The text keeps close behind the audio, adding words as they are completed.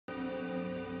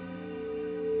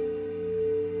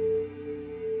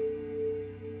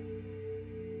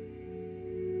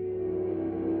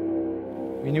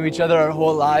We knew each other our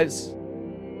whole lives.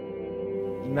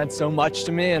 He meant so much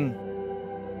to me, and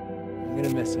I'm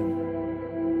gonna miss him.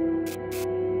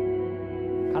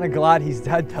 Kinda glad he's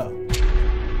dead, though.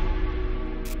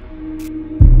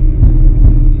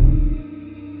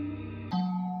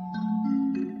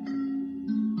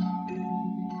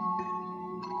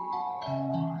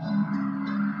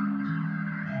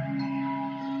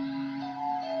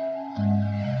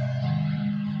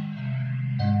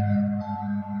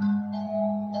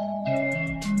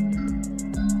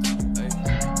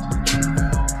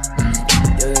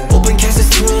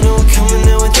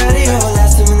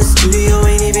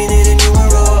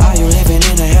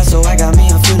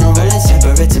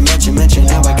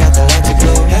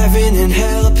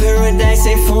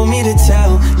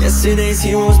 Yesterday's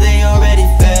heroes, they already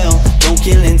fell. Don't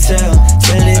kill and tell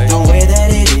it the way that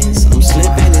it is. I'm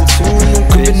slipping into the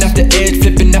creeping off the edge,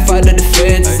 flipping off out of the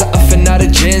fence. As I offing out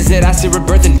of gens that I see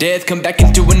rebirth and death. Come back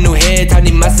into a new head, tiny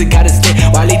master got to stay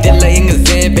while he delaying his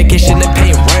end, vacation and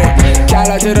paying rent. Shout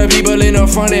out to the people in the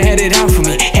front that had it out for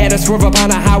me. Had a swerve up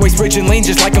on the highway, switching lanes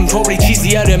just like I'm Tory.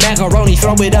 Cheesy other macaroni,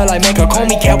 throw it up like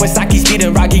macaroni. Kawasaki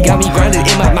speeding rocky, got me grounded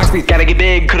in my max speed. Gotta get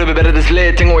big, could've been better this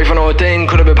lit. Thing away from the whole thing,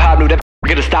 could've been Pablo.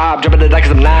 Gotta stop, jumping the deck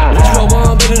cause I'm not. What you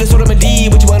want, better than sort of my D.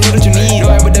 What you want, know that you need.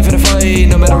 Alright, we're there for the fight,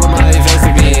 no matter what my face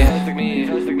like me.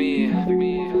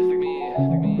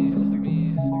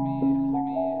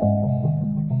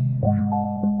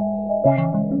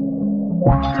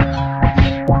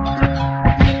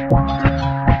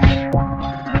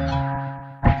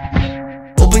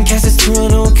 Open caskets,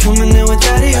 Toronto, coming in with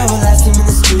daddy. I will last him in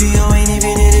the studio, ain't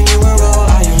even in a numero.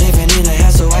 Are you living in a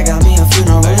house, so I got me a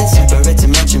funeral. It's separate to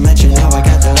mention, now I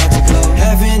got the light to glow.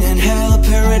 Heaven and hell,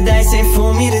 paradise ain't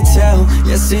for me to tell.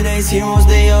 Yesterday's heroes,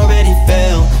 they already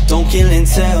fell. Don't kill and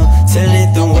tell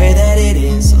it the way that it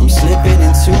is. I'm slipping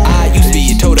into I used to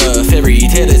be told a fairy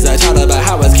tales. I taught about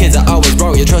how as kids I always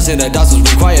broke your trust, and the dots was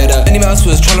required. Any mouse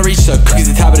was trying to reach the cookies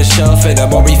at the top of the shelf, and the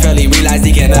more we fell, he realized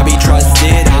he cannot be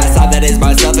trusted. I saw that as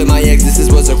myself, and my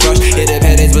existence was a crush.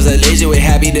 Independence was a leisure, with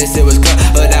happiness it was cut.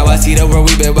 But now I see the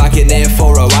road we've been walking in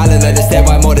for a while, and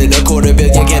understand why more than a $250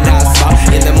 million cannot smile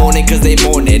in the morning, cause they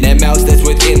mourning that mouse that's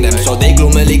within them, so they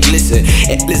gloomily glisten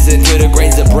and listen to the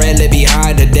grains of bread left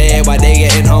behind the dead. While they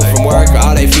getting home from work,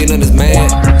 all they feeling is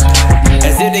mad,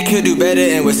 as if they could do better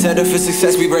and was set up for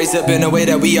success. We raised up in a way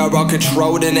that we are all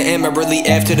controlled. In the end, but really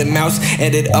after the mouse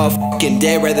ended up fucking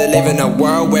dead. Rather live in a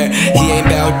world where he ain't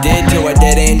bout dead to a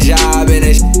dead end job and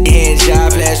a hand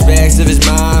job. Flashbacks of his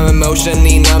mom,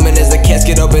 emotionally numbing as a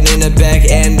casket open in the back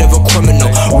end of a criminal.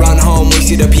 Run home, we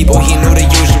see the people he knew, the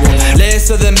usual. Less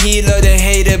of them he loved and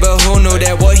hated, but who knew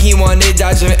that what he wanted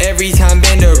dodged him every time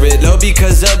bend a riddle.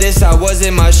 Because of this, I was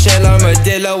in my shell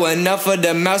armadillo. Enough of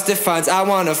the mouse defines I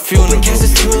want a funeral.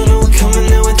 Caskets, Toronto, coming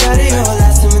in with daddy. I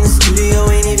last him in the studio,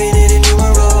 ain't even in a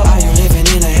numero. Are you living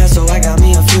in a house, so I got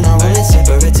me a funeral. It's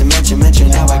separate to mention,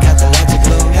 now I got the light to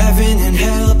glow. Heaven and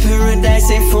hell, paradise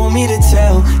ain't for me to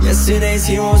tell. Yesterday's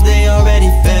heroes, they already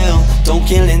fell. Don't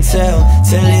kill and tell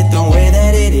it the way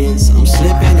that it is. I'm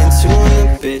slipping into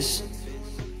an abyss.